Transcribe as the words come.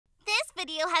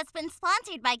video has been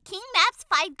sponsored by King Maps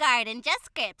 5 Guard and Just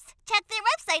Scripts. Check their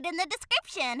website in the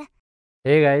description.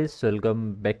 Hey guys,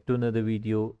 welcome back to another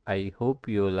video. I hope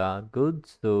you all are good.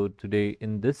 So today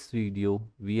in this video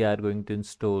we are going to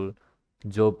install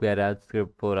Job Garage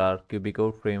script for our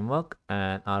Cubicore framework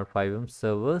and our FiveM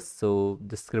servers. So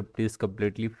the script is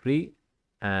completely free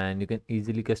and you can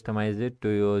easily customize it to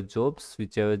your jobs,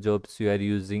 whichever jobs you are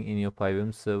using in your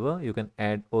FiveM server. You can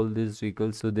add all these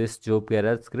vehicles to this Job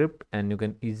Garage script and you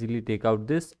can easily take out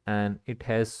this, and it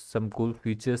has some cool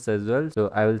features as well. So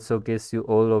I will showcase you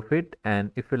all of it, and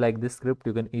if you like this script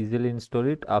you can easily install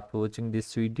it after watching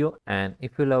this video. And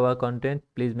if you love our content,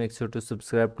 please make sure to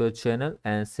subscribe to our channel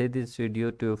and share this video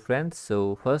to your friends.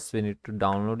 So first we need to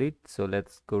download it. So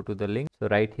let's go to the link. So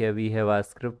right here we have our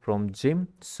script from Gym.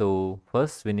 So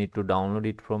first we need to download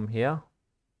it from here.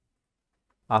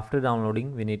 After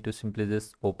downloading, we need to simply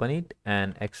just open it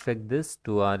and extract this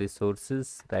to our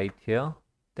resources right here.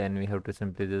 Then we have to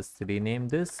simply just rename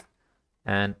this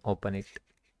and open it.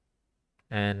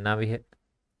 And now we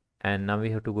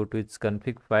have to go to its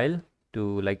config file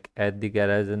to add the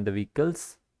garage and the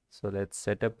vehicles. So let's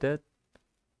set up that.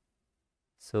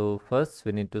 So first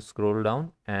we need to scroll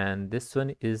down, and this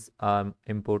one is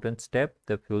important step,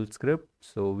 the fuel script.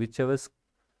 So whichever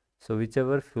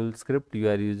fuel script you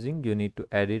are using, you need to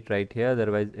add it right here,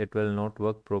 otherwise it will not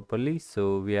work properly.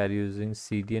 So we are using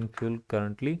CDN fuel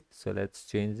currently, so let's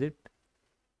change it.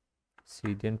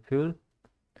 CDN fuel.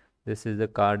 This is the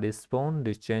car despawn.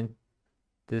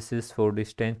 This is for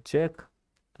distance check,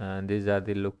 and these are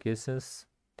the locations.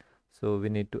 So we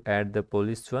need to add the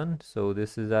police one. So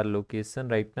this is our location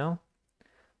right now.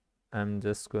 I'm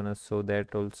just gonna show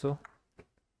that also.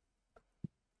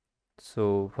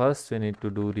 So first we need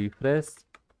to do refresh,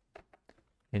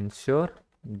 ensure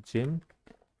Gym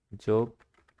Job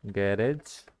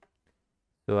Garage.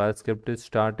 So our script is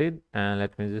started, and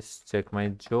let me just check my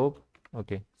job.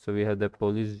 Okay, so we have the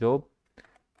police job,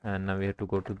 and now we have to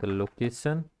go to the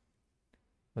location.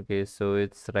 Okay, so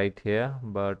it's right here,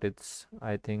 but it's,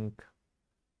 I think,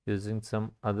 using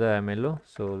some other MLO.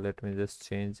 So let me just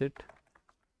change it.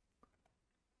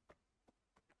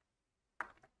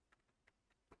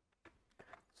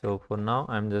 So for now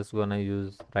I'm just gonna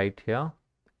use right here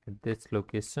at this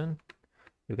location.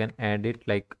 You can add it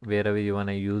wherever you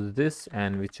wanna use this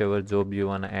and whichever job you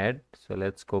wanna add. So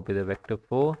let's copy the vector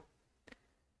 4,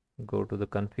 go to the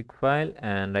config file,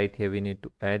 and right here we need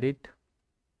to add it.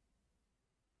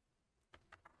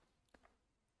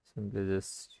 Simply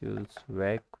just use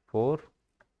vec4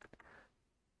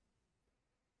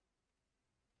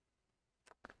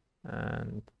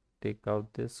 and take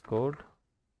out this code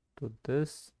to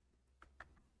this,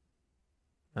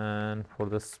 and for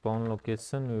the spawn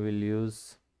location we will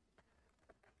use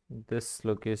this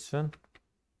location.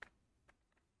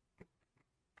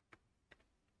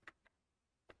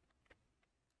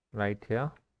 Right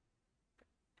here,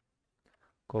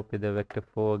 copy the vector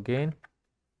 4 again,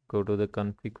 go to the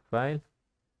config file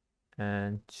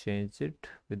and change it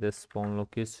with the spawn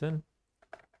location,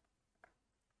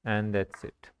 and that's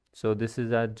it. So this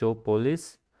is our job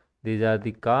police. These are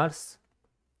the cars.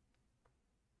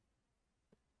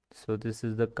 So this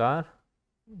is the car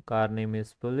name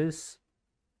is police,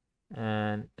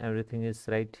 and everything is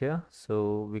right here.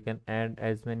 So we can add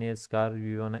as many as car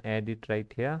we want to add it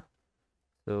right here.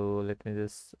 So let me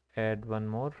just add one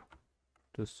more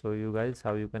to show you guys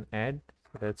how you can add.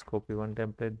 So let's copy one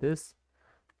template. This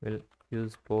will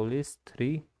use police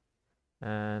 3,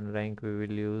 and rank we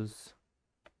will use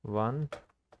 1,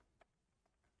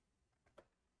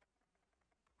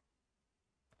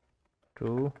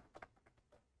 2.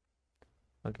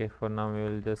 Okay, for now we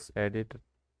will just add it.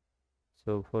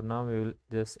 So for now we will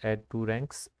just add 2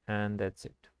 ranks, and that's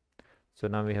it. So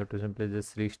now we have to simply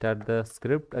just restart the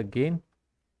script again,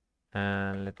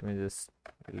 and let me just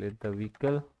delete the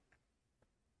vehicle.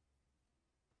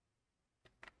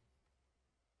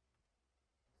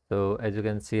 So as you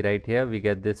can see right here, we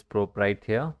get this prop right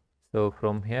here. So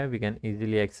from here we can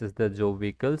easily access the job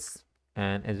vehicles,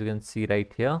 and as you can see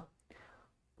right here,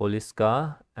 police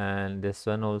car and this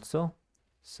one also.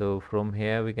 So from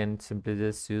here we can simply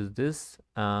just use this.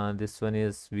 This one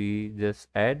is we just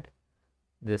add.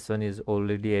 This one is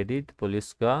already added,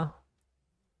 police car,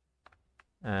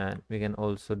 and we can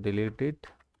also delete it.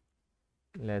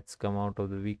 Let's come out of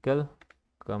the vehicle,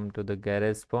 come to the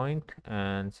garage point,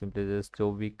 and simply just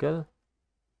job vehicle,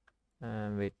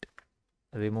 and wait,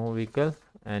 remove vehicle,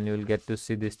 and you will get to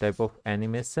see this type of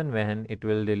animation when it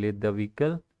will delete the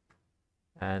vehicle.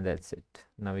 And that's it.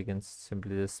 Now we can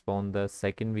simply just spawn the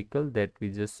second vehicle that we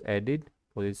just added,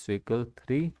 police vehicle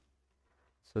 3.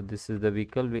 So this is the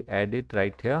vehicle we added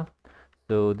right here.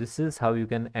 So this is how you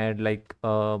can add like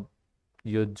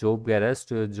your job garage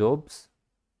to your jobs,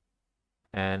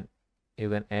 and you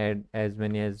can add as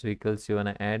many as vehicles you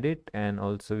wanna add it. And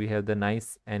also we have the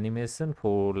nice animation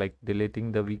for like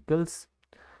deleting the vehicles.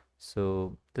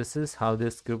 So this is how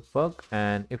this script work,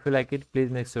 and if you like it,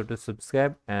 please make sure to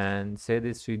subscribe and share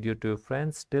this video to your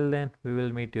friends. Till then, we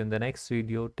will meet you in the next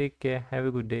video. Take care, have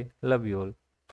a good day, love you all.